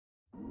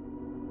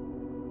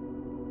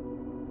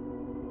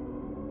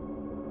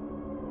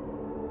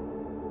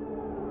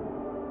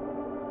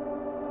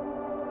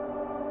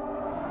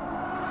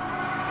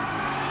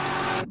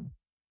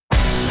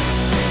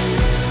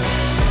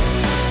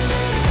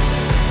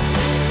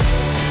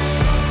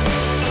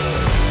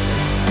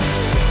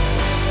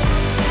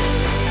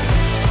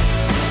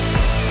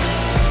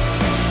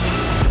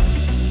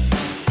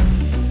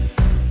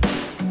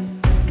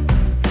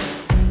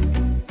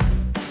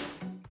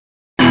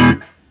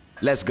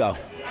Let's go.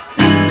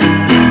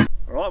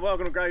 Alright,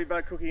 welcome to Gravy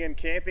Boat Cooking and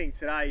Camping.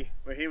 Today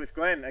we're here with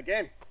Glenn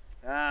again.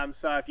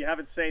 So if you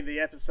haven't seen the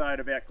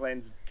episode about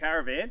Glenn's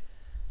caravan,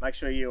 make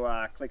sure you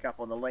click up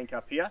on the link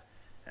up here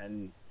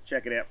and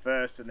check it out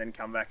first, and then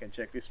come back and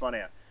check this one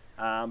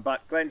out.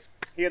 But Glenn's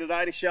here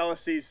today to show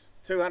us his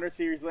 200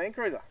 series Land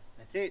Cruiser.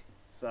 That's it.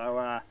 So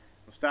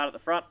we'll start at the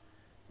front,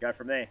 go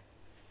from there.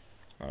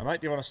 Alright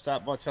mate, do you want to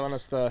start by telling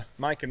us the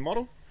make and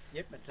model?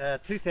 Yep, it's a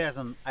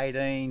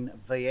 2018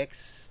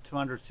 VX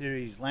 200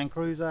 series Land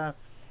Cruiser,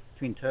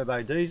 twin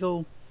turbo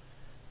diesel.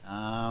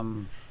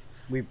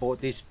 We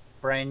bought this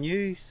brand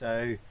new,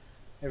 so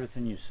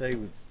everything you see,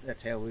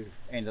 that's how we've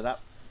ended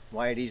up the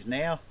way it is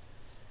now.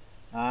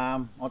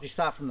 I'll just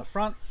start from the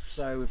front.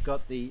 So we've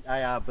got the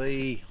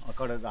ARB, I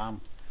got it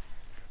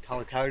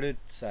colour coded,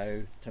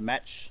 so to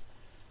match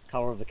the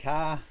colour of the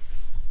car.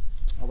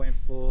 I went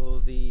for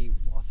the,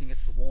 I think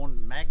it's the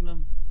Warn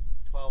Magnum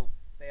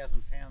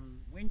 12,000-pound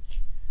winch.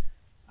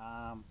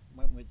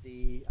 Went with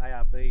the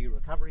ARB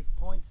recovery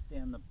points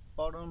down the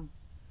bottom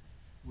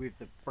with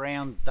the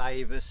Brown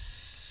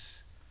Davis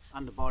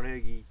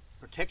underbody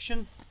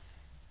protection.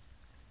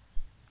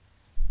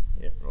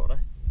 Yep, righto.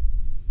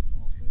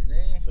 All through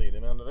there. See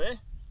them under there,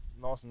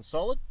 nice and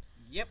solid.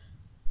 Yep.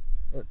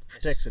 It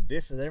protects the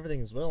diff and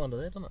everything as well under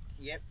there, doesn't it?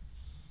 Yep.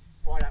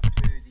 Right up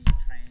to the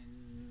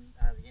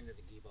the end of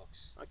the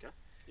gearbox. Okay.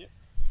 Yep.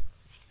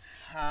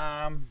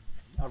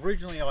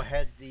 Originally I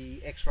had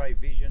the X-ray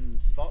vision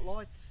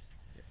spotlights.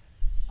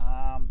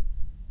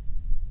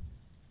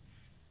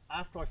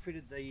 After I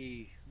fitted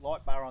the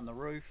light bar on the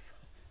roof,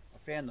 I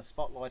found the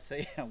spotlights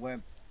here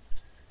weren't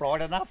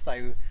bright enough.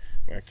 They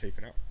We're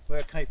keeping up.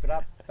 were keeping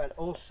up, but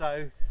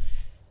also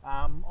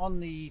on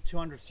the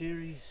 200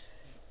 series,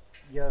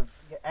 you've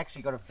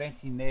actually got a vent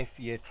in there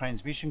for your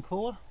transmission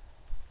cooler.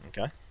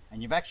 Okay.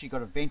 And you've actually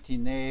got a vent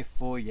in there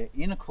for your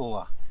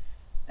intercooler,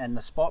 and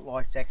the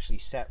spotlight's actually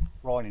sat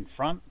right in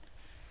front.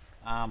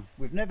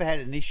 We've never had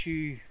an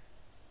issue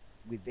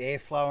with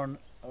airflow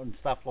and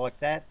stuff like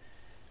that,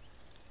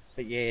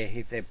 but yeah,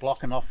 if they're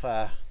blocking off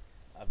a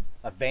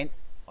vent,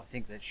 I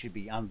think that should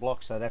be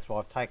unblocked, so that's why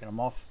I've taken them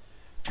off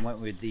and went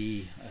with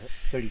the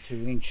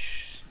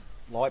 32-inch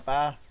light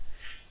bar,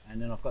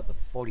 and then I've got the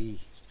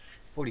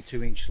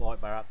 42-inch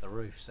light bar up the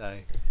roof, so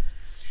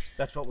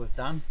that's what we've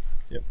done.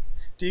 Yep.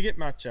 Do you get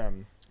much, talk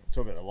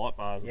about the light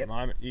bars at Yep. the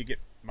moment, do you get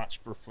much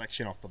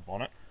reflection off the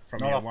bonnet from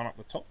Not your off- one up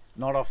the top?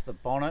 Not off the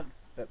bonnet,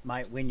 but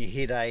mate, when you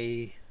hit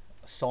a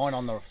sign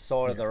on the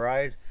side of the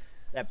road,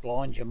 that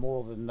blinds you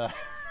more than the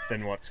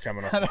Then what's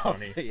coming off the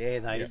front here?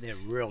 yeah, they're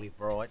really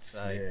bright,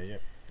 so Yeah,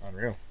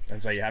 unreal.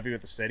 And so you're happy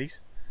with the steadies?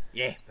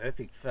 yeah,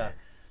 perfect for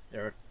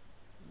they're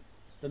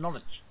not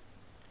a,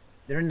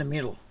 they're in the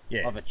middle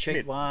of a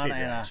cheap one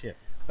and range, yeah.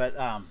 but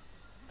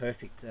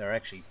perfect. They're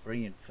actually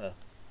brilliant for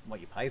what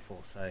you pay for,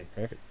 so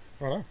Perfect.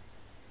 Righto.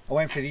 I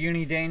went for the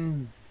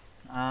Uniden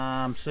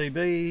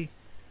CB.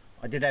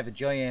 I did have a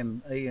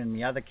GME in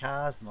the other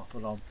cars, and I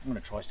thought I'm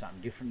going to try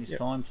something different this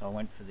time, so I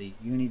went for the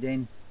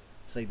Uniden.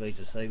 CB's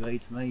a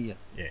CB to me.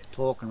 You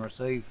talk and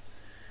receive.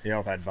 Yeah,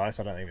 I've had both.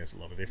 I don't think there's a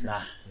lot of difference.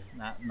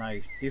 No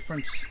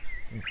difference.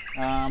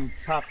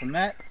 Apart from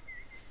that,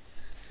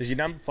 Does your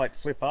number plate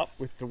flip up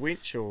with the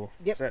winch, or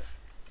Yep. is that?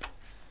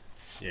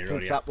 Yeah,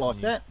 flips up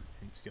like that.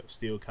 It's got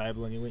steel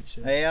cable on your winch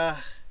there.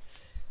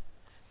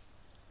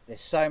 There's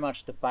so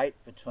much debate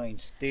between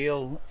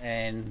steel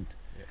and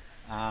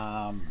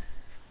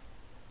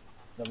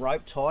the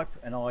rope type,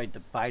 and I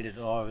debated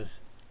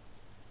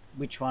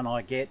which one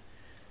I get.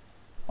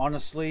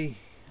 Honestly,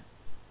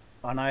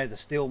 I know the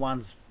steel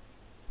one's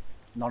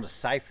not as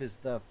safe as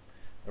the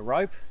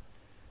rope,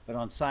 but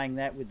on saying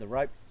that, with the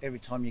rope, every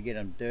time you get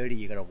them dirty,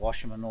 you got to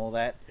wash them and all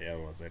that. Yeah,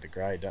 otherwise they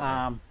degrade,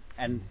 don't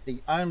And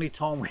the only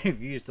time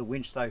we've used the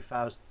winch so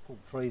far is to pull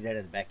trees out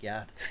of the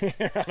backyard.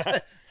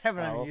 they?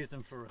 Haven't Oh, even used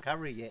them for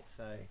recovery yet,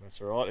 so That's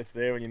all right. It's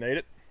there when you need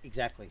it.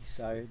 exactly.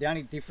 So the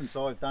only difference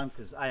I've done,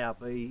 because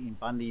ARB in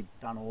Bundy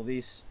done all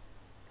this,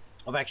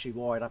 I've actually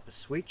wired up a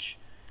switch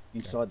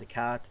inside the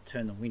car to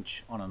turn the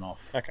winch on and off.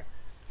 Okay.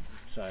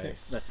 So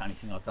that's the only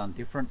thing I've done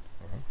different.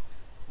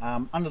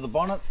 Under the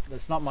bonnet,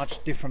 there's not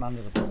much different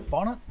under the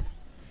bonnet.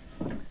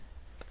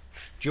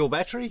 Dual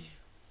battery.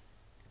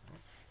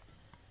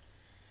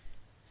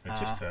 So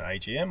just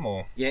AGM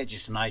or? Yeah,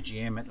 just an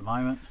AGM at the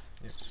moment.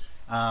 Yep.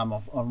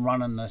 I'm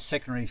running the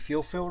secondary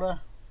fuel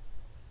filter.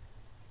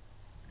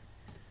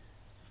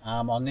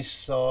 On this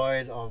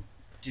side, I'm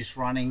just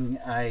running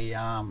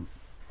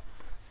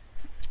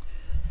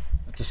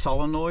it's a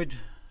solenoid.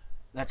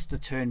 That's to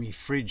turn my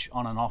fridge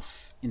on and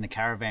off in the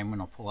caravan when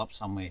I pull up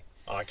somewhere.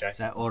 Oh, okay.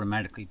 So that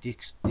automatically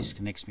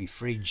disconnects my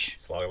fridge.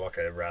 It's like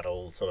a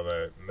rattle, sort of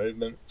a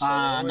movement.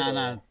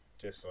 No.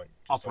 Just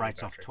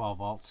Operates on off battery? 12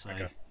 volts. So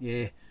Okay.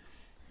 yeah,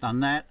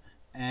 done that.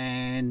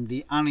 And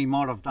the only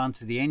mod I've done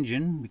to the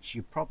engine, which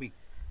you probably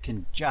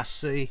can just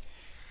see,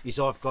 is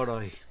I've got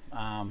a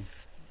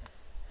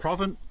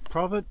Provet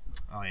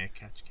Oh yeah,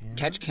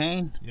 catch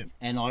can, Yep.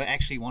 and I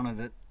actually wanted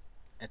it.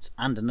 It's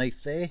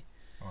underneath there.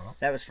 Alright.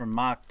 That was from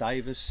Mark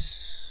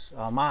Davis,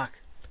 Mark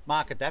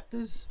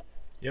Adapters.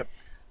 Yep.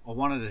 I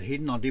wanted it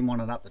hidden, I didn't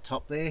want it up the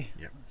top there.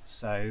 Yep.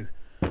 So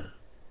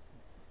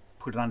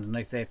put it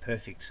underneath there,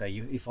 perfect. So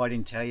if I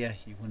didn't tell you,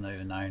 you wouldn't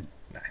even known.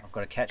 No. I've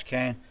got a catch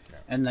can. No.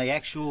 And the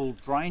actual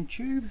drain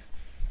tube.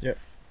 Yep.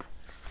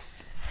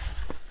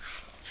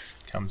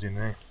 Comes in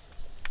there.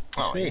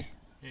 It's there.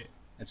 Yeah.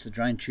 That's the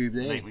drain tube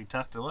there. Neatly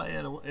tucked away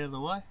out of the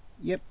way.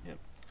 Yep. Yep.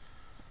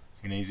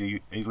 So you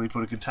can easily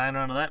put a container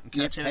under that and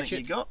catch anything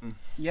you got. And,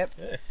 yep.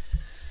 yeah.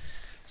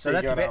 So you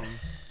that's got about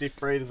diff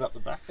breathers up the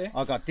back there.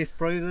 I got diff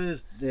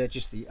breathers. They're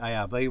just the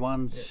ARB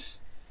ones.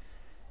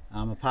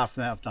 Yep. Apart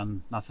from that, I've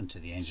done nothing to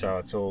the engine. So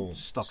it's all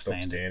stock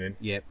standard.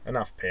 Yep.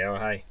 Enough power,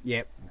 hey.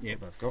 Yep. That's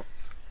Yep. what they've got.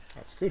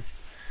 That's good.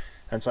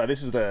 And so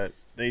these are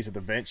the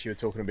vents you were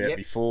talking about Yep.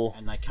 before.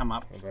 And they come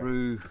up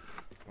through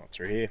Right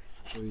through here.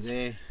 Through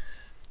there.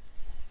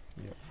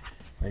 Yep.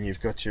 And you've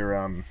got your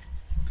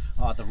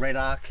the red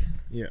arc.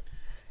 Yep.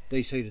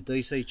 DC to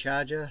DC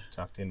charger.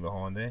 Tucked in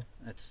behind there.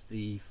 That's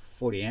the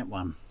 40 amp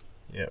one.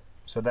 Yep.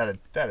 So that'd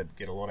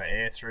get a lot of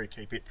air through,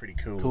 keep it pretty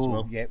cool as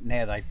well. Yep.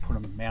 Now they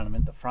mount them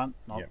in the front,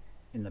 not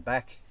in the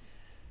back.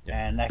 Yep.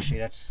 And actually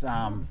that's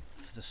for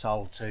the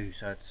solar too.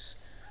 So it's.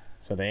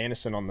 So the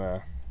Anderson on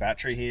the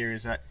battery here,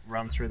 is that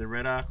run through the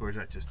red arc, or is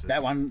that just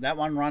that one? That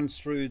one runs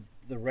through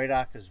the red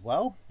arc as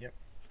well. Yep.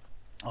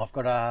 I've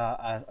got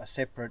a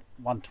separate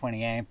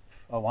 120 amp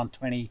or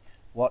 120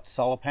 watt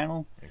solar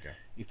panel. Okay.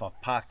 If I've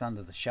parked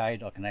under the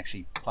shade, I can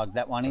actually plug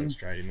that one in.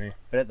 Straight in there.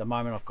 But at the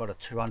moment, I've got a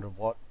 200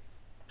 watt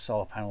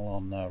solar panel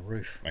on the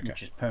roof, okay.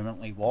 which is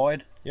permanently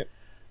wide. Yep.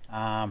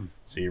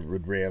 So you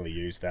would rarely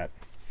use that.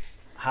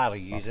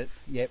 Hardly use it.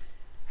 Yep.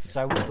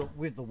 So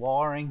with the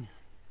wiring,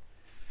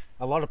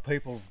 a lot of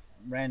people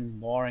ran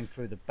wiring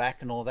through the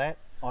back and all that.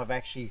 I've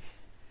actually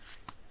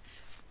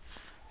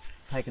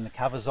taken the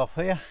covers off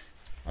here.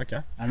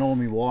 Okay. And all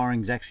my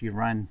wiring's actually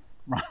runs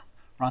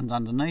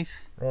underneath.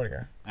 Right,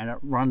 okay. And it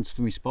runs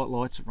for my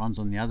spotlights, it runs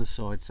on the other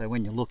side, so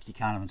when you look you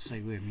can't even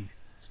see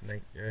it's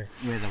neat, yeah.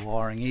 where the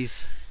wiring is.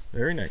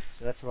 Very neat.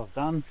 So that's what I've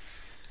done.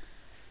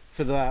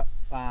 For the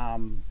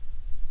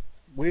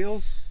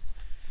wheels,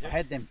 I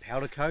had them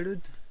powder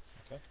coated.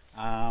 Okay.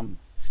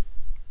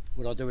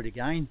 Would I do it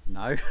again?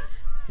 No.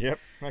 Yep,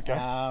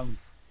 okay.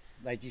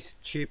 They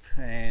just chip,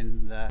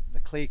 and the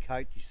clear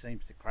coat just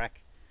seems to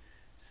crack.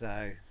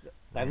 So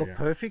they look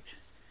perfect,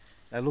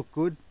 they look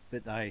good,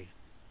 but they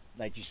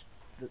just,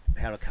 the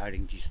powder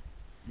coating just,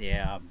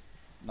 I'm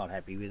not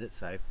happy with it.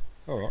 So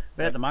all right.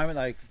 but at the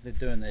moment they're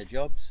doing their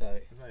job, so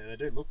they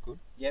do look good.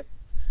 Yep.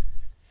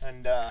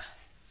 And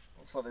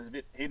looks like there's a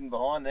bit hidden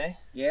behind there.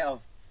 Yeah,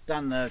 I've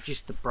done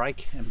just the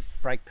brake and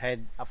brake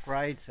pad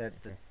upgrade, so it's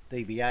the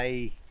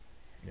DBA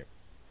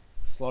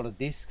slotted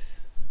discs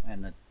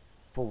and the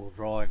four-wheel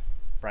drive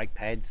brake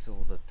pads,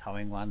 or the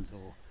towing ones,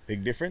 or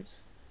big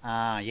difference.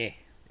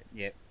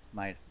 Yep,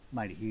 made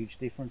a huge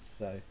difference.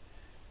 So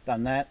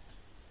done that.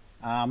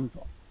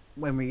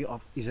 When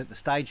is at the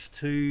stage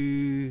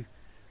 2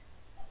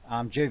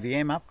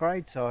 GVM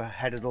upgrade, so I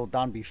had it all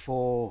done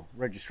before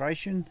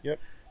registration. Yep.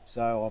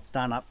 So I've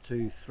done up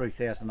to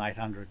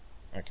 3,800.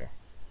 Okay.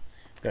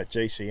 Got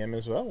GCM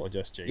as well, or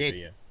just GVM?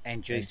 Yeah,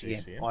 and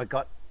GCM. I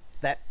got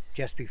that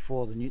just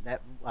before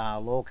that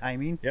law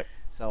came in. Yep.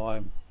 So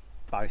I'm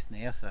both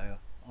now, so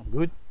I'm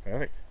good.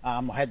 Perfect.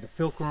 I had the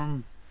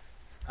fulcrum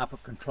upper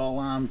control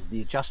arms,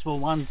 the adjustable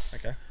ones,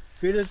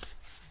 fitted. So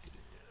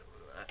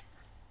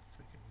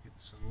we can get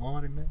some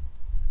light in there.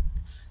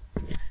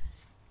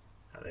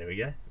 Oh, there we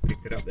go.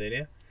 Picked it up there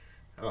now.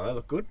 Oh, they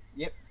look good.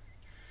 Yep.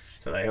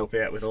 So they help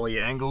out with all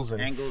your angles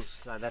and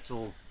so that's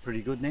all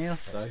pretty good now.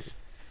 That's so good.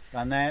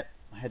 Done that.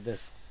 I had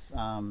this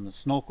the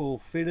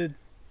snorkel fitted,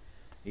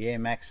 the Air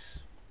Max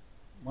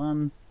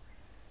 1.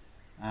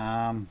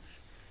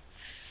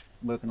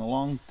 Working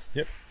along.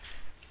 Yep.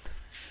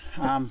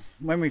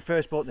 When we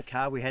first bought the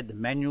car, we had the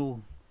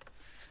manual.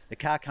 The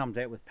car comes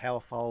out with power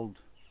fold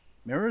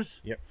mirrors.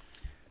 Yep.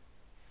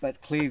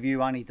 But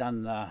Clearview only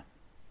done the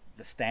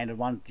standard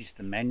one, just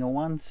the manual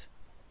ones.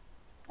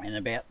 And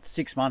about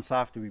 6 months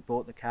after we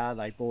bought the car,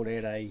 they brought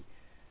out a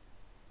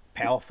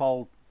power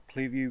fold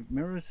Clearview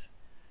mirrors.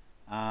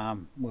 We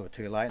were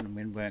too late and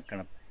we weren't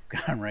going to go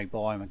and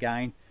re-buy them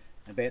again.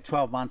 About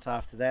 12 months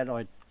after that,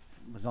 I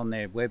was on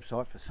their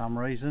website for some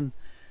reason,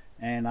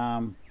 and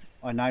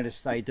I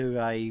noticed they do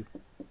a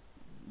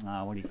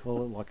what do you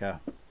call it, like a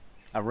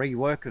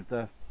rework of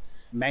the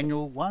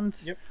manual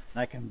ones. Yep.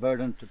 They convert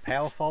them to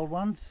power fold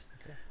ones.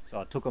 Okay. So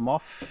I took them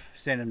off,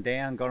 sent them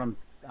down, got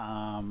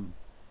them.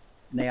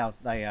 Now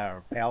they are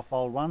a power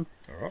fold one.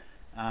 all right.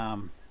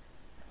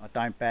 I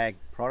don't bag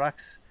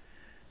products,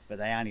 but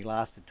they only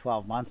lasted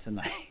 12 months and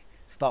they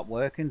stopped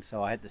working,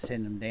 so I had to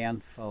send them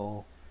down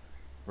for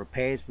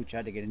repairs, which I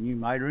had to get a new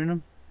motor in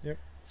them. Yep.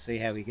 See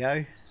how we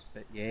go.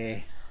 But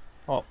yeah,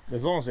 Oh,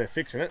 as long as they're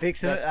fixing it.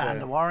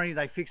 under warranty.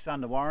 They fixed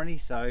under warranty,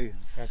 so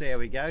see how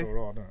we go. That's all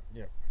right, isn't it?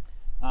 Yep.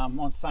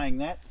 On saying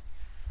that,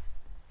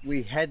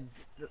 we had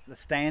the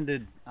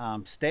standard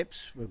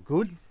steps were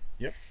good.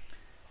 Yep.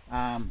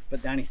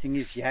 But the only thing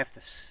is you have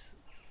to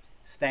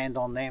stand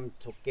on them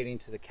to get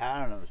into the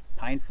car, and it was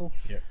painful.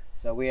 Yep.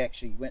 So we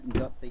actually went and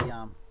got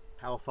the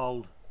power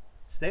fold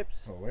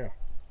steps. Oh wow.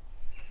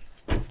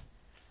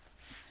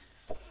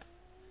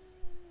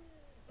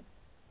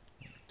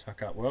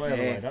 Tuck up well out of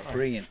the way, don't they?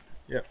 Brilliant.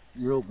 Yep.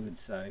 Real good.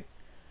 So.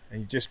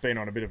 And you've just been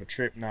on a bit of a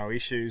trip, no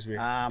issues with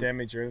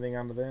damage or anything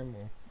under them?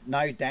 Or?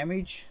 No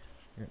damage,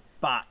 yep.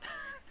 but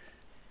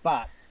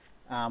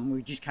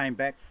we just came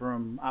back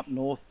from up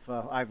north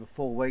for over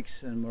 4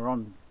 weeks, and we're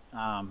on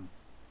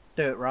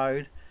dirt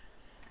road.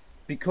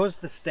 Because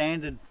the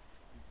standard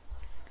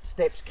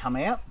steps come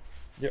out,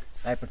 yep.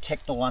 They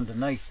protect all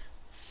underneath.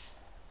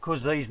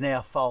 Because these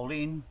now fold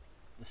in,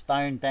 the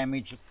stone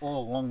damage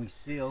all along the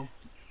seal.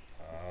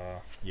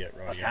 Yeah,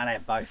 right. I can't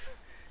have both.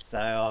 So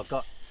I've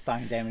got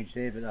stone damage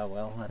there, but oh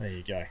well. That's, there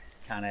you go.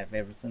 Can't have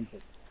everything.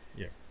 But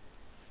yeah.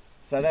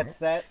 So that's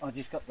that. I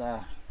just got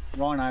the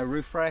Rhino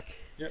roof rack.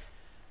 Yep.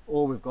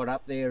 All we've got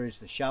up there is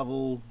the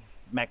shovel,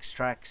 Max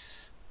Trax,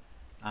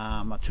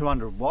 a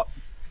 200 watt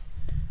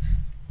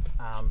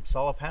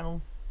solar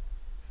panel.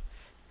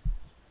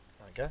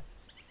 Okay.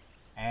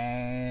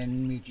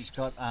 And we just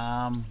got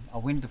a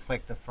wind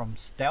deflector from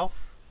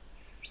Stealth,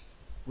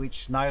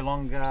 which no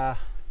longer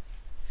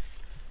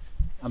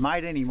a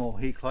mate anymore.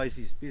 He closed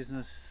his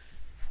business.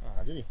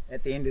 Did he?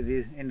 At the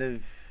end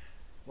of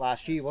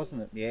last year,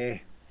 wasn't it? Yeah.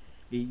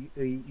 He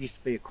used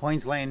to be a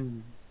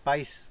Queensland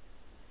base,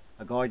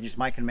 a guy just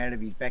making them out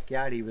of his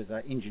backyard. He was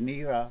an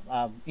engineer,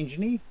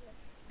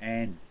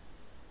 and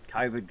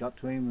COVID got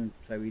to him, and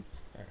so we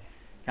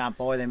can't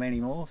buy them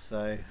anymore.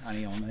 So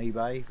only on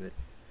eBay. But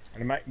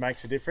and it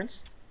makes a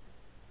difference.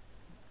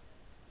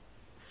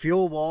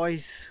 Fuel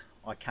wise,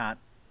 I can't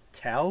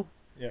tell.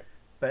 Yeah.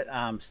 But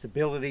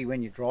stability,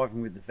 when you're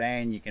driving with the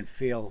van, you can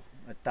feel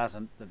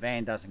the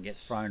van doesn't get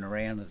thrown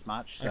around as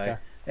much. So okay.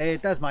 Yeah,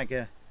 it does make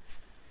a,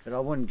 but I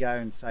wouldn't go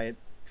and say it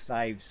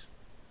saves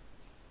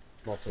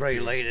lots 3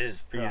 of litres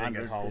per you think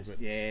 100. it holds it,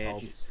 Yeah,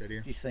 holds it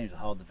steadier. Just seems to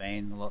hold the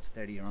van a lot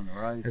steadier on the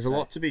road. There's a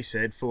lot to be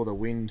said for the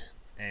wind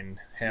and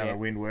how Yeah. the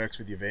wind works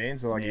with your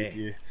vans. Like Yeah.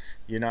 if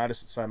you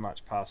notice it so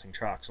much passing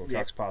trucks or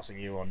trucks passing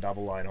you on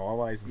double lane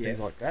highways and things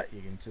like that,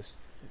 you can just,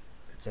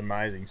 it's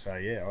amazing. So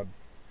yeah, I'd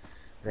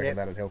reckon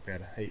that'd help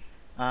out a heap.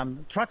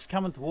 Trucks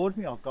coming towards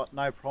me, I've got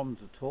no problems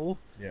at all.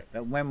 Yeah.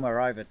 But when we're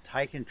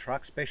overtaking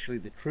trucks, especially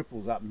the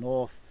triples up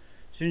north,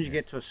 as soon as you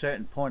get to a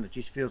certain point, it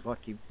just feels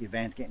like your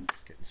van's getting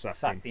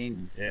sucked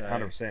in. Yeah,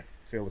 so, 100%.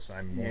 Feel the same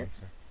in mine.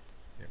 So.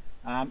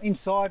 Yeah.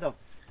 Inside, I've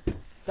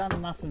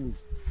done nothing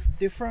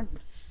different.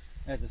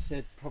 As I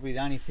said, probably the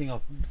only thing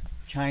I've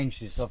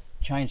changed is I've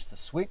changed the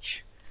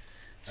switch.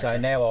 So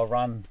now I'll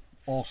run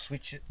more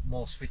switches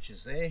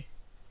there.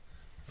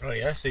 Right,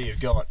 yeah. So you've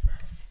got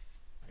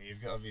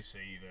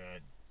obviously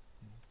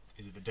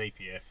is it the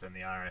DPF and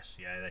the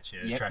RSCA? That's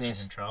your traction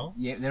control.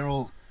 Yeah, they're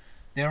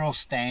all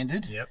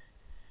standard. Yep.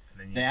 And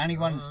then the only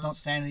one that's not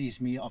standard is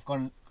I've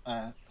got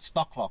a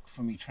stock lock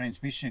for my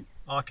transmission.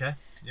 Okay.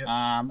 Yep.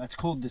 It's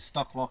called the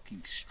Stock Lock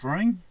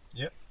Extreme.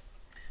 Yep.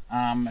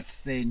 It's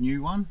their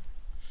new one.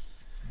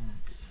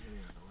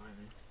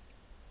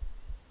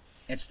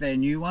 It's their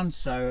new one,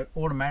 so it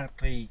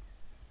automatically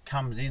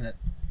comes in at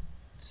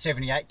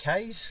 78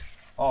 k's.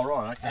 Oh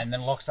right, okay. And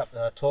then locks up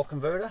the torque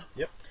converter.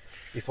 Yep.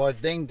 If I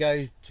then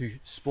go to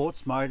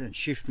sports mode and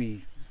shift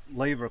me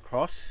lever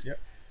across, yep,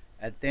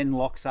 it then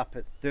locks up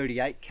at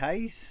 38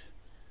 k's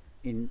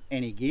in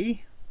any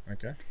gear.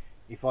 Okay.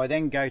 If I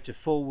then go to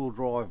four-wheel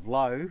drive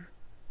low,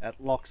 it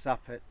locks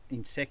up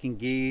in second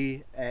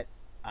gear at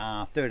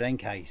 13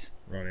 k's.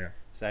 Right, yeah.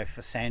 So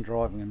for sand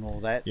driving and all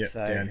that. Yep,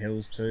 so, down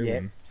hills too.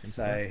 Yeah. And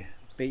so,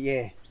 but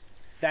yeah,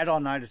 that I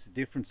noticed the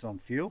difference on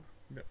fuel.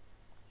 Yep.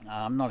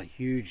 Not a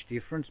huge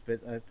difference, but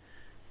a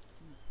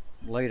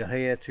litre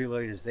here, 2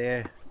 litres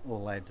there,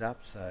 all adds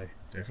up. So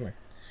definitely.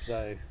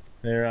 So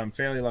they're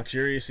fairly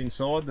luxurious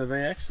inside the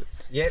VX.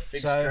 It's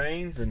big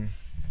screens and.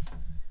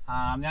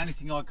 The only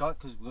thing I got,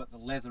 because we've got the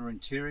leather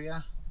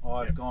interior,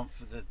 I've gone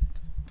for I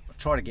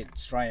try to get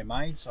Australian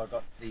made, so I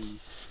got the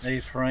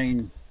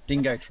neoprene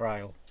dingo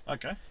trail.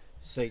 Okay.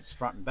 Seats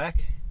front and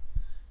back.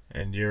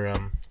 And your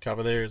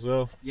cover there as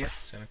well. Yep.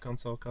 Center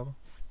console cover.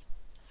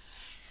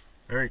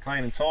 Very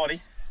clean and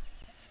tidy.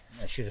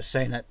 I should have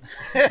seen it.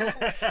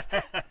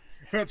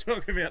 We'll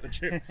talk about the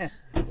trip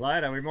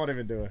later. We might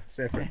even do a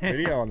separate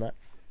video on that.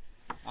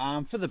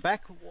 For the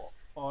back,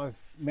 I've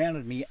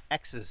mounted me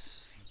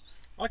axis.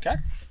 Okay.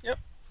 Yep.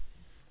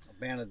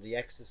 I've mounted the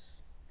axis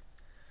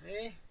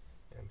there.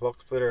 And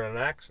block splitter and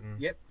an axe and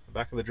the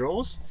back of the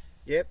drawers.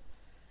 Yep.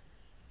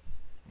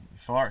 Your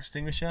fire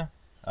extinguisher.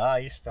 Ah,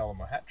 you stole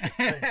my hat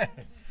trick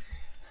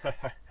too.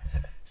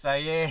 So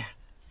yeah,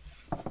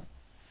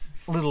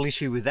 a little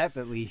issue with that,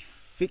 but we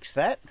fixed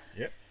that.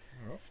 Yep.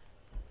 All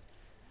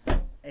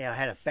right. Yeah, I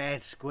had a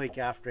bad squeak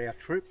after our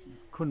trip.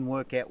 Couldn't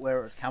work out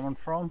where it was coming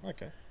from.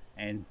 Okay.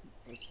 And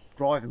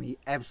driving me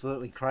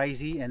absolutely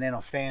crazy, and then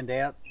I found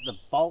out the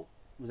bolt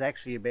was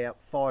actually about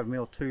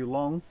 5mm too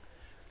long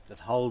that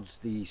holds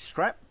the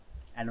strap,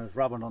 and it was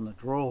rubbing on the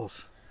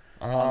drawers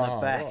on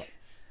the back.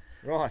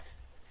 Right.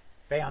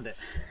 Found it.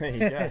 There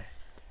you go.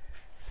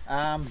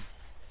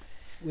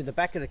 With the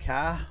back of the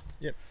car,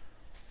 yep,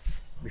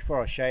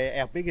 before I show you,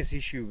 our biggest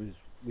issue was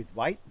with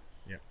weight.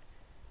 Yep.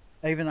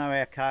 Even though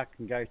our car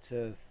can go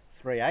to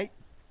 3.8,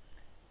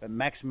 but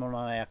maximum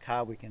on our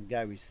car we can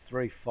go is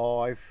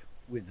 3.5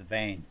 with the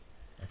van.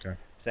 Okay.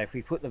 So if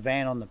we put the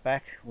van on the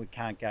back, we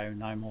can't go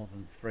no more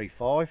than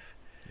 3.5.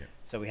 Yep.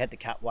 So we had to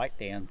cut weight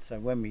down. So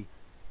when we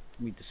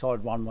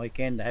decided one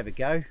weekend to have a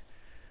go,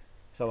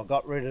 so I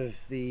got rid of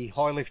the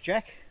high lift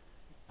jack.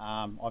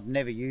 I've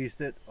never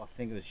used it. I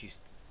think it was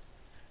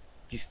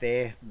just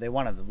there. They're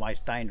one of the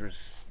most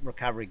dangerous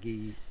recovery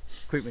gear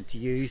equipment to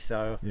use.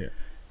 So yeah,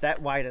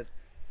 that weighed at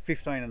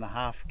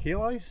 15.5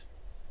 kilos.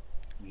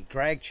 The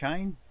drag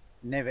chain,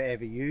 never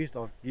ever used.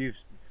 I've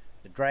used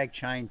the drag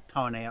chain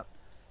towing out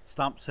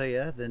stumps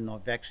here than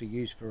I've actually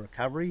used for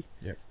recovery.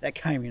 Yep. That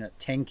came in at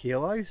 10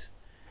 kilos.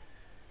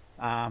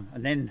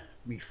 And then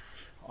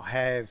I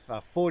have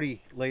a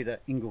 40 litre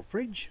Ingle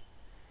fridge.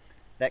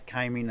 That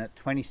came in at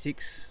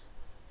 26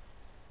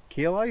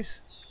 kilos.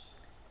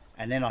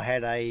 And then I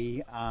had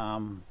a, I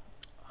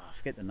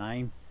forget the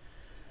name,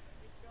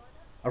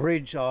 a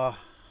ridge, I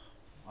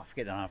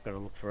forget the name, I've got to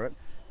look for it.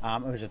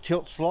 It was a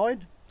tilt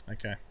slide.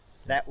 Okay.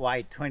 That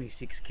weighed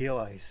 26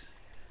 kilos.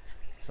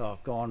 So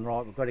I've gone,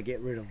 right, we've got to get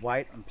rid of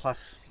weight, and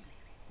plus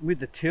with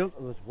the tilt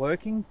it was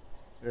working,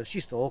 but it was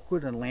just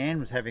awkward, and Leanne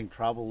was having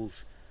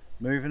troubles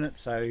moving it,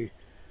 so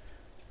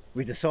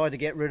we decided to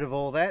get rid of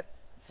all that.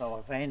 So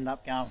I've ended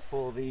up going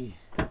for the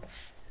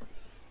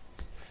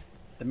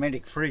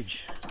Medic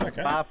fridge,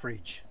 Okay. bar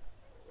fridge.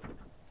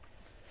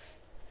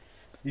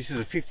 This is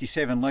a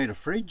 57 litre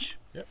fridge.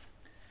 Yep.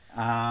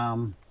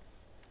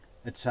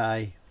 It's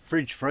a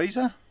fridge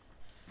freezer.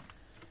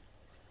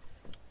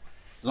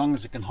 As long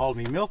as it can hold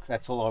me milk,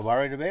 that's all I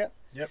worried about.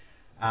 Yep.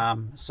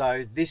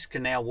 So this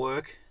can now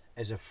work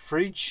as a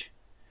fridge,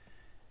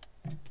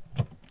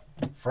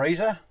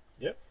 freezer.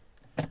 Yep.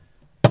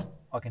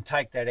 I can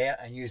take that out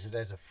and use it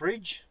as a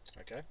fridge,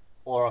 Okay.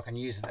 or I can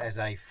use it as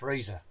a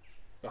freezer.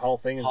 The whole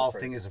thing is Whole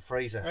thing is a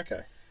freezer.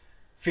 Okay.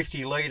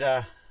 50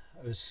 litre,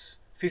 it was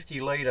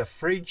 50 litre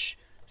fridge,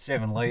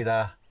 7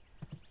 litre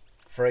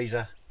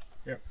freezer.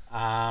 Yep.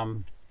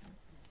 I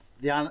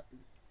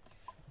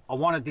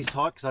wanted this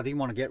height because I didn't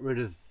want to get rid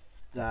of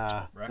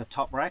the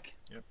top rack.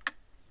 Yep.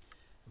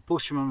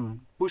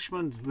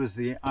 Bushman's was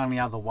the only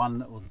other one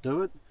that would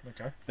do it.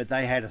 Okay. But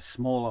they had a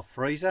smaller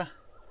freezer.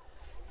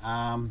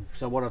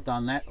 So what I've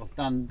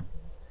done,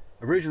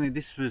 originally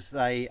this was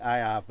a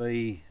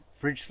ARB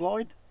fridge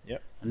slide.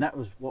 Yep. And that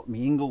was what my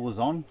Ingle was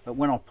on, but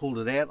when I pulled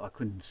it out I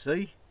couldn't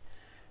see,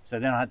 so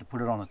then I had to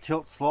put it on a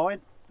tilt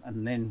slide,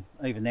 and then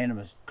even then it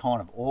was kind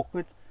of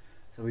awkward.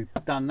 So we've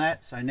done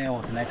that, so now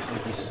I can actually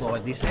just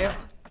slide this out.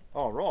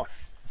 Oh, right.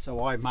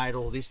 So I made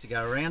all this to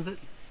go around it.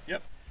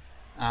 Yep.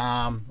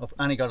 I've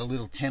only got a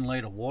little 10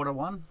 litre water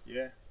one.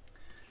 Yeah.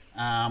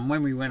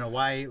 When we went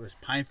away it was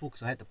painful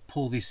because I had to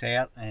pull this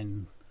out,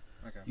 and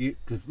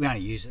because we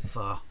only use it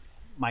for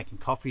making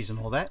coffees and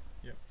all that.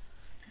 Yep.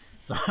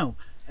 So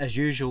as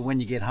usual, when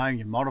you get home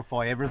you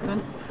modify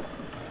everything.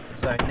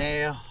 So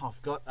now I've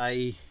got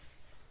a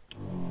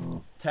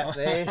tap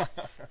there,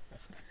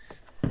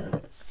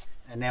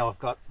 and now I've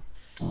got,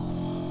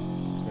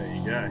 there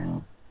you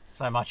go,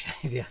 so much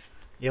easier.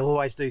 You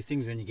always do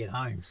things when you get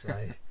home, so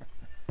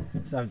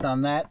so I've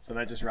done that. So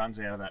that just runs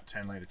out of that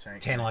 10 litre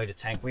tank. 10 litre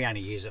tank, we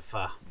only use it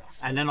for,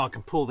 and then I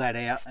can pull that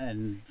out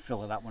and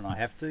fill it up when I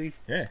have to.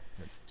 Yeah,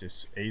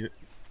 just easy,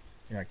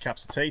 you know,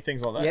 cups of tea,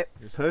 things like that. Yep,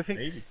 just perfect.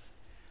 Easy.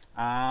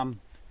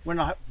 When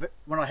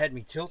I had my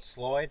tilt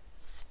slide,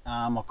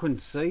 I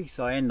couldn't see,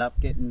 so I ended up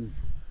getting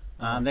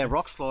they're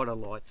rock slider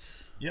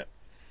lights. Yep.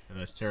 And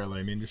those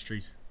Terraloom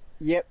Industries.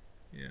 Yep.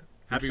 Yeah.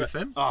 Happy with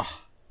them?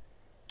 Oh,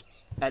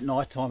 at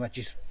night time it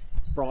just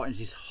brightens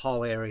this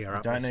whole area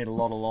up. Don't need a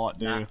lot of light,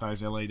 do you, with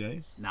those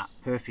LEDs? Nah,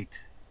 perfect.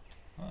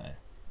 Oh, yeah.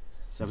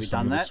 So we've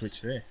done that.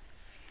 Switch there.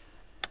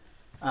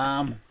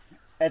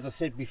 As I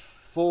said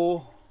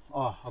before,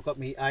 I've got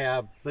my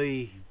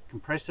ARB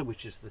compressor,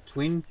 which is the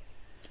twin.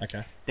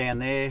 Okay. Down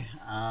there.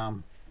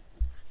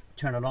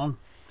 Turn it on.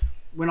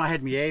 When I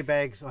had my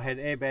airbags, I had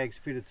airbags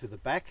fitted to the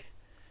back,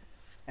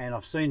 and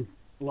I've seen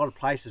a lot of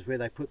places where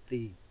they put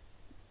the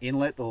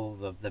inlet or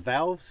the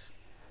valves.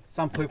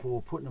 Some people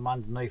were putting them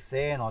underneath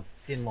there, and I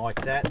didn't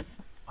like that.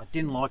 I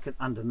didn't like it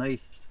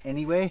underneath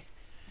anywhere.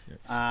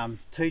 Yep.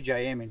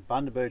 TJM in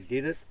Bundaberg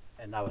did it,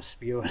 and they were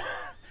spewing.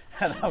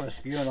 They were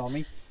spewing on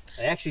me.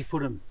 They actually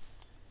put them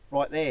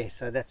right there,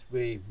 so that's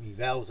where my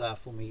valves are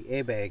for my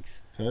airbags.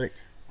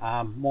 Perfect.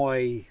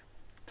 My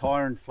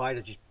tyre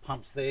inflator just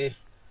pumps there,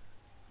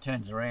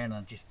 turns around,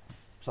 and just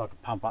so I can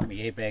pump up my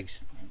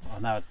airbags. I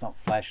know it's not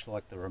flash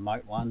like the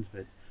remote ones,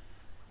 but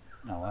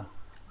oh well,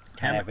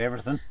 can't have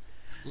everything.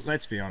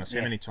 Let's be honest,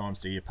 how many times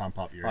do you pump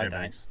up your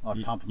airbags?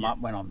 I pump them up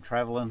when I'm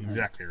travelling.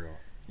 Exactly right.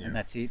 Yeah. And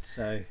that's it.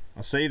 So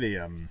I see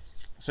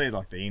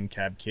like the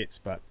in-cab kits,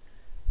 but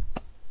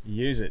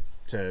you use it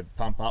to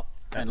pump up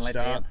at the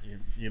start.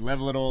 You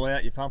level it all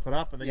out, you pump it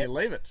up, and then you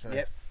leave it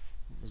for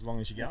as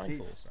long as you're going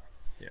for. So.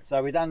 Yep.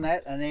 So we've done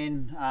that, and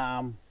then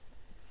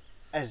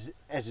as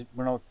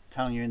when I was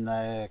telling you in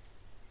the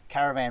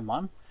caravan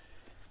one,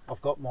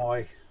 I've got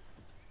my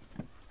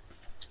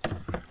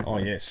Oh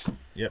yes,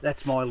 yep.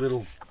 That's my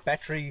little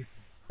battery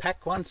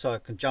pack one, so I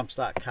can jump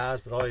start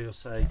cars. But I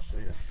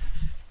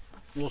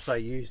also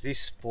use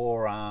this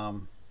for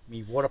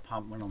my water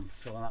pump when I'm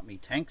filling up my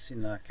tanks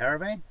in the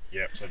caravan.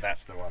 Yep. So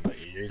that's the one that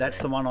you use. That's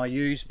the one I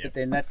use. Yep. But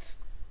then that's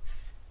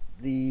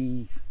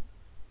the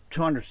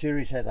 200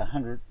 series has a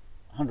 100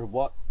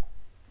 watt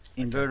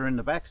inverter in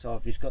the back, so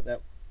I've just got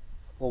that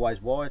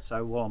always wired.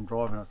 So while I'm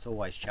driving, it's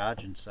always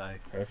charging. So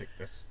perfect.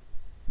 That's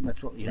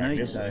what you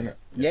need. So isn't it?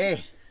 Yeah.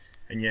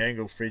 And your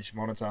angle fridge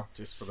monitor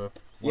just for the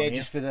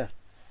just for the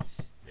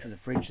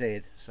fridge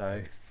there.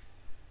 So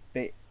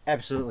but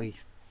absolutely,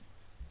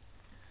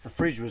 the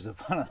fridge was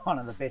one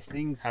of the best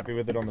things. Happy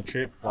with it on the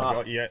trip?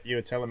 Like you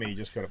were telling me you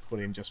just got it put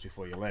in just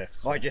before you left.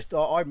 So.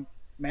 I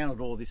mounted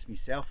all this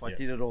myself. I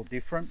did it all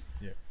different.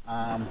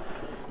 As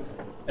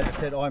I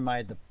said, I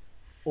made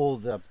all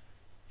the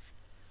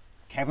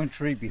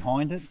cabinetry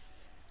behind it.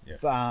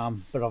 But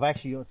I've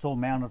actually, it's all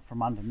mounted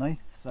from underneath,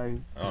 so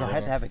I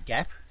had to have a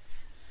gap.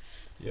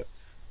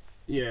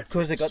 Yeah,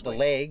 because they got the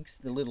legs,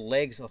 the little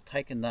legs. I've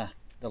taken the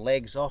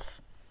legs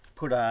off,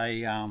 put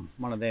a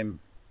one of them,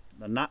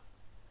 the nut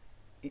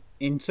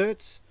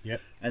inserts,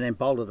 and then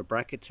bolted a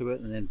bracket to it,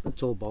 and then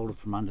it's all bolted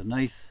from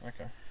underneath.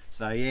 Okay.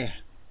 So yeah,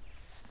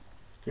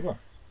 good one.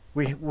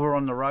 We were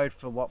on the road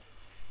for what,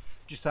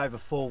 just over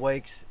 4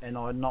 weeks, and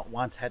I not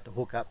once had to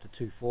hook up to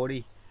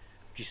 240.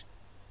 Just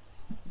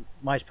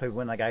most people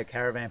when they go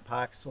caravan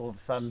parks, all of a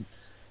sudden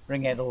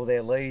bring out all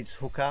their leads,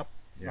 hook up.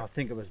 I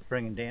think it was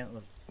bringing down, it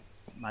was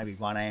maybe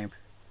 1 amp.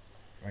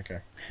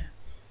 Okay.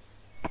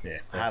 Yeah.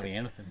 Hardly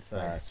anything. So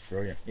that's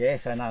brilliant. Yeah.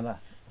 So no, I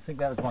think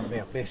that was one of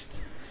our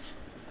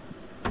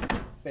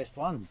best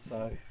ones.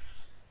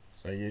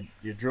 So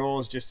your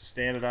drawers, just a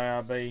standard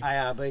ARB.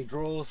 ARB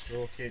drawers.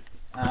 Drawer kit.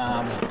 What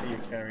are you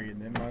carrying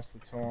them most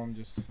of the time?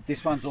 Just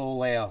this one's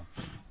all our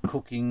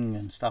cooking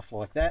and stuff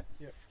like that.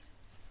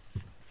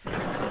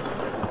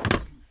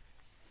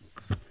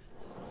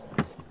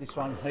 This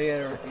one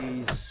here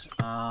is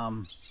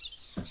I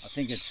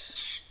think it's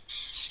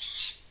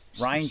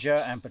Ranger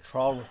and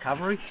Patrol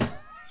Recovery.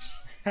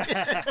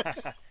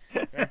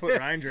 Don't put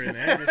Ranger in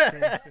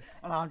there.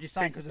 I'm just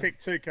saying because pick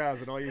 2 cars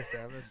that I used to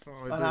have. That's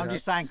probably I'm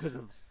just saying because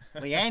of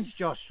Leanne's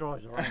Josh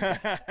drives a Ranger.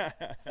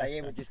 So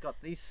yeah, we just got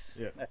this.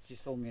 That's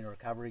just all my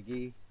recovery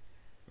gear.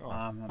 Nice.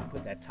 I'll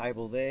put that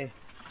table there.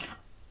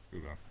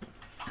 Good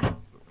one.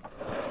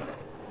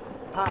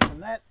 Apart from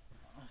that,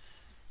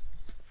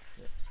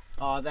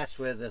 that's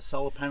where the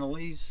solar panel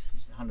is,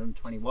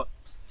 120 watt.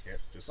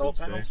 Just solar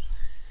panel. There.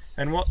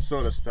 And what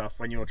sort of stuff,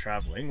 when you're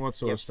travelling, what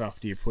sort of stuff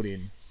do you put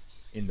in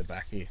the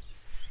back here?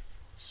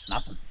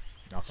 Nothing.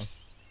 Nothing.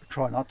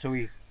 Try not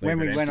to. When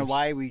we went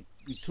away, we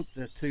took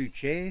the 2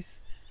 chairs.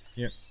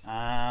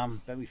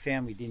 But we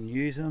found we didn't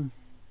use them.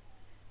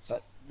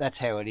 But that's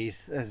how it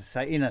is. As I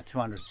say, in a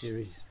 200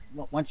 series,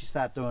 once you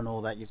start doing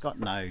all that, you've got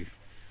no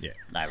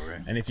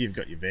room. And if you've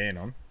got your van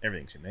on,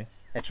 everything's in there.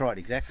 That's right,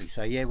 exactly.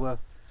 So yeah, well,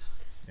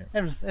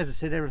 as I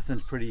said,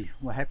 everything's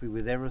we're happy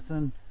with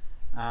everything.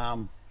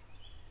 Tyre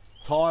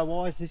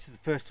wise, this is the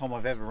first time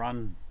I've ever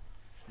run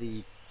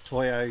the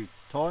Toyo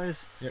tyres.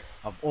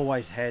 I've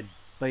always had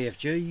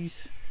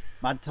BFGs,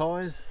 mud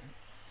tyres.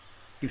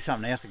 Give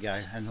something else a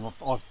go, and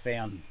I've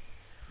found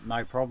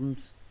no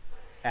problems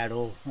at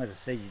all. As I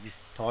said, you just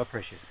tyre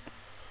pressures.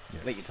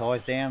 Let your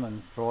tyres down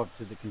and drive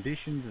to the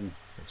conditions, and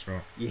that's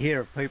right. You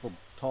hear of people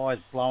tyres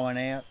blowing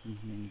out,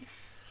 and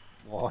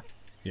why?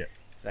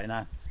 So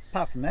no.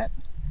 Apart from that,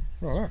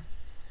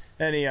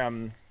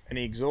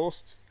 any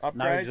exhaust upgrades?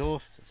 No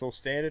exhaust. It's all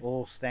standard.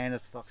 All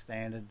standard, stock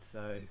standard.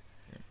 So,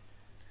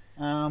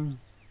 the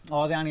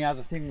only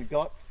other thing we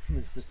got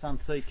was the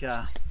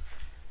Sunseeker.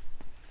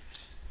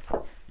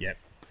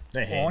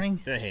 They're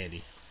awning. They're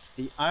handy.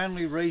 The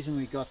only reason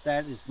we got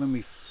that is when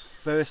we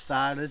first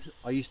started,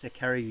 I used to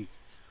carry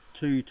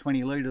 2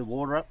 20-litre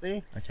water up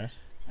there.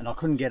 And I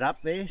couldn't get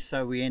up there,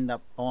 so we ended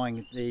up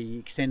buying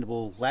the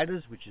extendable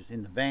ladders, which is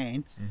in the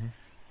van.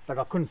 But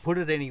I couldn't put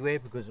it anywhere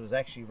because it was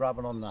actually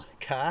rubbing on the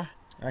car.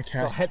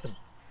 So I had to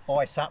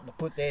buy something to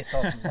put there so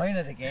I can lean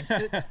it against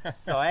it.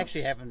 So I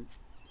actually haven't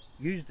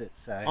used it.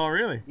 So. Oh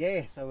really?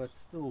 Yeah. So it's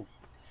still.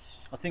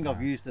 I think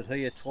I've used it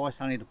here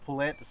twice, only to pull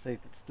out to see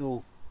if it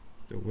still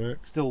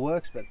works. Still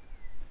works, but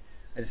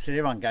as I said,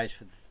 everyone goes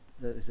for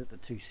is it the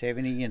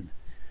 270, and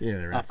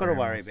I've got to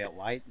worry about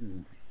weight.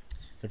 And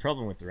the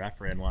problem with the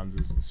wraparound ones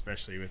is,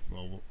 especially with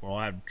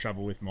I had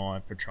trouble with my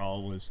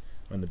Patrol, was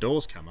when the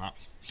doors come up,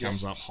 it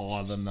comes up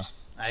higher than the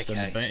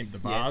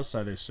bars.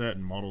 So there's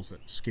certain models that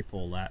skip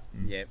all that.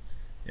 And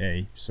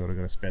you sort of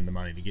got to spend the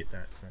money to get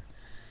that. So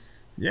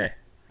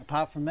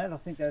apart from that, I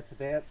think that's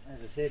about, as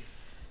I said.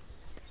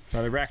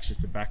 So the rack's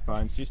just a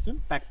backbone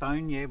system?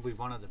 Backbone, yeah. We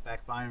wanted the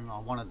backbone. I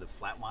wanted the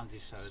flat one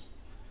just so it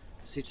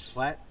sits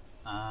flat.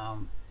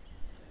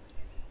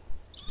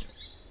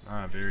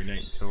 Very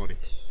neat and tidy.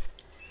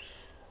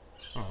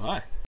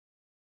 Alright.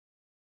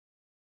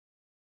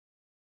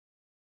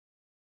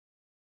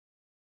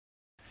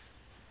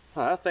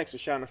 Thanks for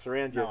showing us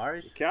around your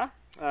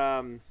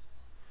car.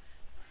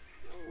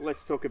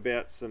 Let's talk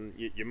about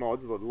your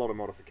mods. A lot of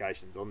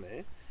modifications on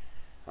there.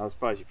 I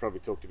suppose you probably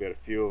talked about a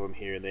few of them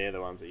here and there, the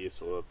ones that you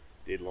sort of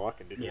did like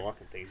and didn't like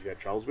and things you had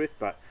troubles with,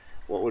 but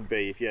what would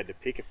be, if you had to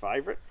pick a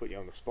favourite, put you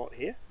on the spot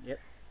here,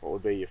 what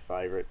would be your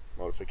favourite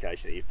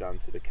modification that you've done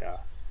to the car?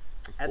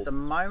 At the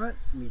moment,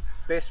 my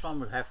best one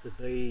would have to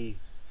be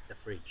the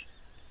fridge.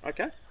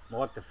 Okay. I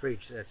like the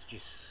fridge, that's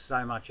just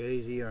so much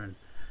easier, and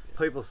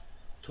people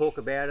talk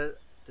about it.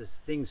 Does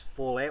things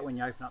fall out when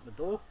you open up the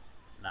door?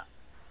 No,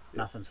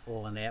 nothing's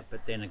falling out,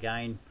 but then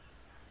again,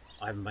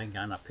 I haven't been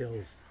going up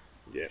hills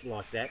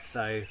like that,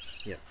 so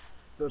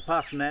but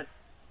apart from that,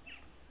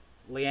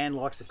 Leanne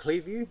likes the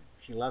clear view.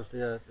 She loves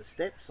the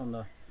steps on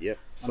the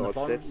on the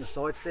bottom, the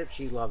side steps.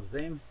 She loves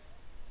them.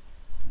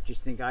 I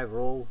just think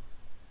overall,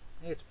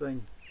 it's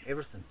been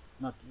everything.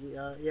 Not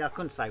I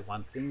couldn't say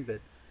one thing,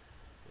 but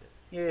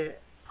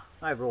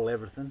overall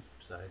everything.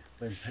 So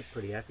been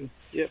pretty happy.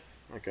 Yep.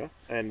 Okay.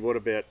 And what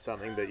about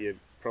something that you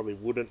probably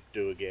wouldn't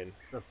do again?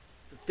 The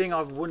thing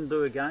I wouldn't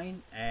do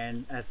again,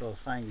 and as I was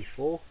saying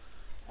before,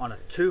 on a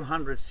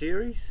 200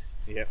 series.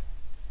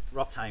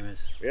 Rock tamers.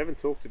 We haven't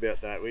talked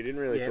about that. We didn't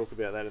really talk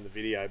about that in the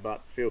video,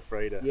 but feel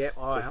free to.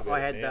 I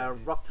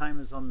had rock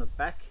tamers on the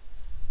back,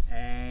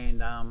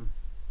 and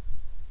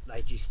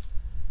they just,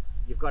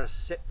 you've got to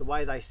set the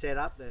way they set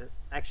up. They're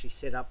actually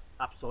set up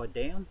upside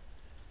down,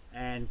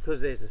 and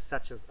because there's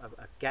such a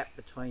gap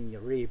between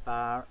your rear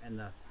bar and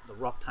the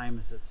rock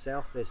tamers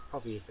itself, there's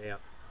probably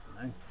about,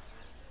 I don't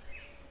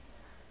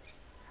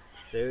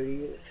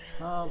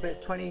know,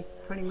 about 20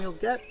 mil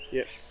gap.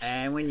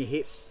 And when you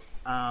hit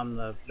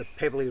the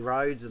pebbly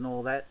roads and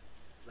all that,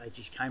 they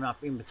just came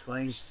up in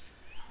between,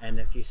 and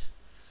they've just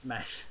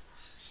smashed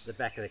the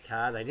back of the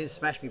car. They didn't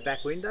smash me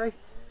back window,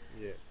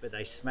 but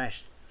they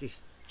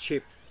just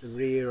chipped the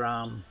rear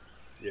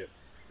the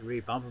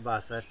rear bumper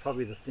bar. So that's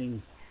probably the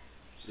thing.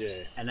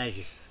 And as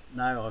you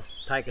know,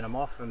 I've taken them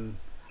off, and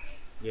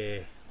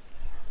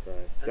so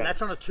and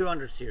that's on a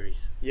 200 series.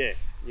 You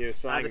were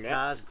saying other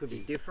cars could be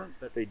different,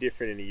 but be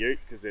different in a ute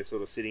because they're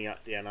sort of sitting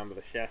up down under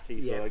the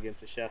chassis, or against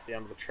the chassis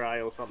under the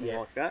tray or something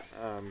like that.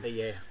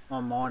 But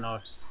on mine, I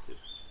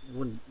just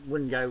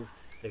wouldn't go.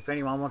 If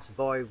anyone wants to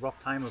buy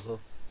rock tamers or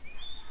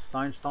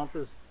stone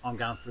stompers, I'm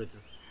going through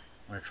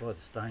I'm going to try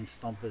the stone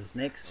stompers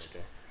next.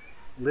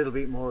 A little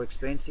bit more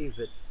expensive,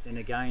 but then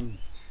again,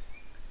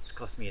 it's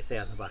cost me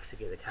 $1,000 to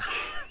get the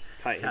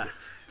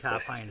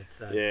car painted.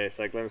 So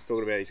so Glenn was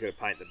talking about he's got to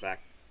paint the back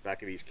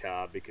of his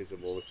car because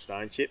of all the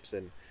stone chips,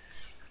 and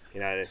you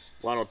know,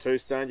 one or two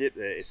stone chip,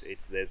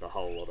 there's a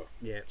whole lot of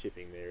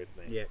chipping there,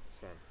 isn't there?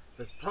 So.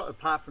 But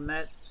apart from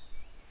that,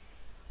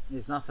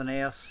 there's nothing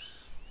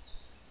else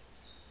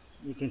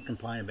you can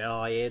complain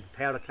about. The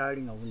powder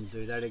coating, I wouldn't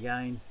do that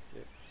again.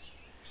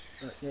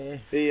 But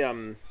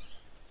the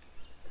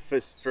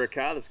for a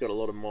car that's got a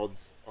lot of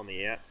mods on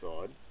the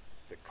outside,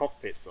 the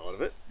cockpit side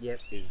of it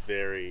is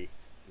very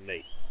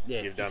neat.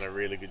 You've done a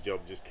really good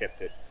job, just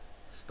kept it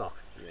stock.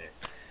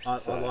 I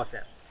like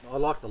that. I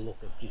like the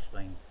look of just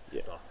being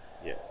stock.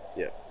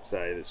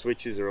 So the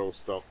switches are all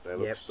stock. They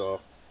look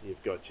stock.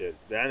 You've got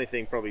the only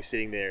thing probably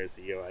sitting there is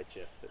the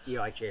UHF.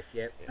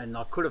 UHF, and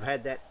I could have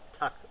had that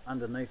tucked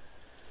underneath.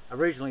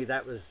 Originally,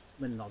 that was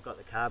when I got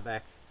the car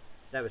back.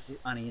 That was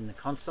only in the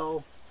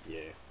console.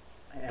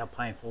 How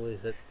painful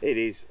is it? It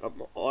is. I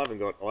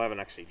haven't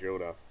actually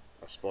drilled a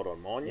spot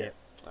on mine yet.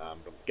 But I'm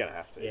gonna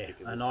have to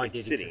because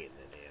it's sitting in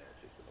there now.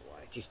 It's just in the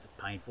way. Just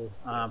painful.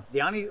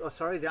 The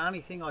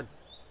only thing I'd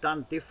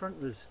done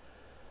different was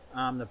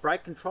the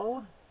brake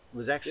controller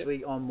was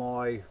actually on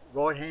my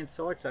right hand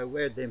side, so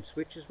where them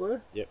switches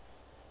were.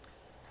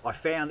 I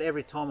found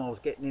every time I was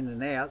getting in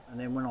and out, and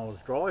then when I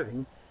was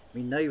driving,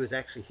 my knee was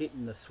actually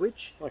hitting the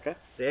switch. So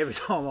every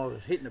time I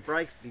was hitting the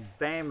brakes, the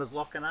van was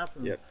locking up,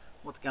 and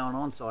what's going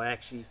on? So I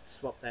actually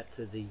swapped that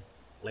to the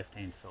left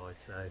hand side.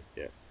 So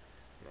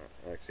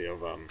no, actually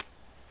I've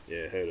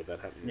heard of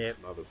that happening with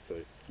some others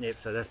too.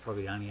 So that's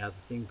probably the only other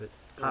thing, but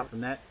apart from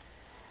that,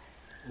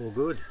 all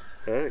good.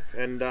 Perfect.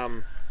 And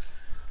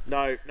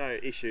no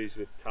issues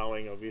with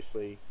towing,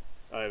 obviously,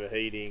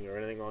 overheating or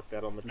anything like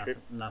that on the trip?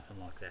 Nothing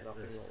like that.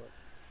 Nothing like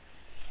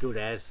that. Good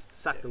as.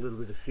 Sucked a little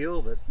bit of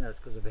fuel, but that's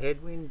because of a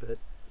headwind,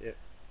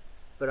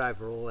 but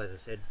overall, as I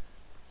said,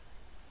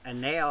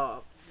 and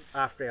now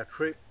after our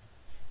trip,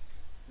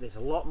 there's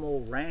a lot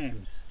more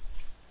Rams.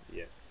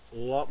 A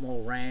lot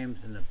more Rams,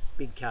 and the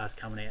big cars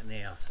coming out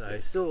now.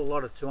 So still a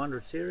lot of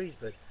 200 series,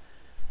 but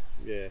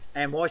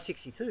and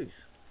Y62s.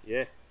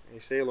 You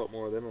see a lot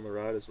more of them on the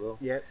road as well.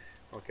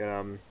 I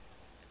can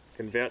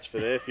vouch for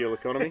their fuel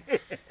economy.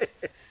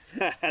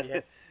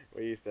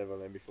 We used to have one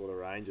of them before the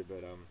Ranger,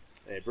 but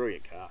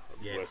brilliant car.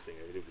 The worst thing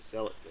I did was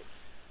sell it,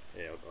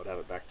 but I'd have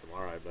it back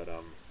tomorrow. But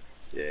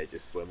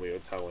just when we were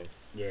towing,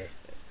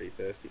 pretty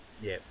thirsty.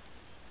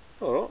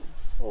 All right.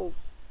 Well,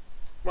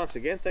 once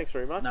again, thanks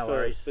very much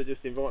for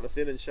just inviting us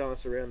in and showing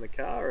us around the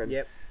car.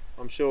 And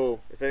I'm sure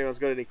if anyone's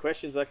got any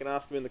questions, they can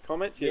ask them in the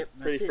comments. You're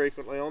pretty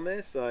frequently on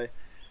there. So,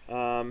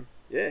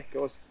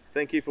 guys,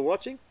 thank you for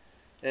watching.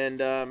 And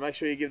make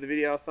sure you give the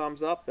video a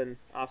thumbs up and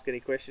ask any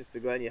questions to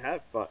Glenn you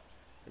have. But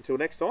until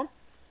next time,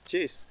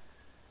 cheers.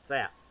 See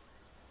ya.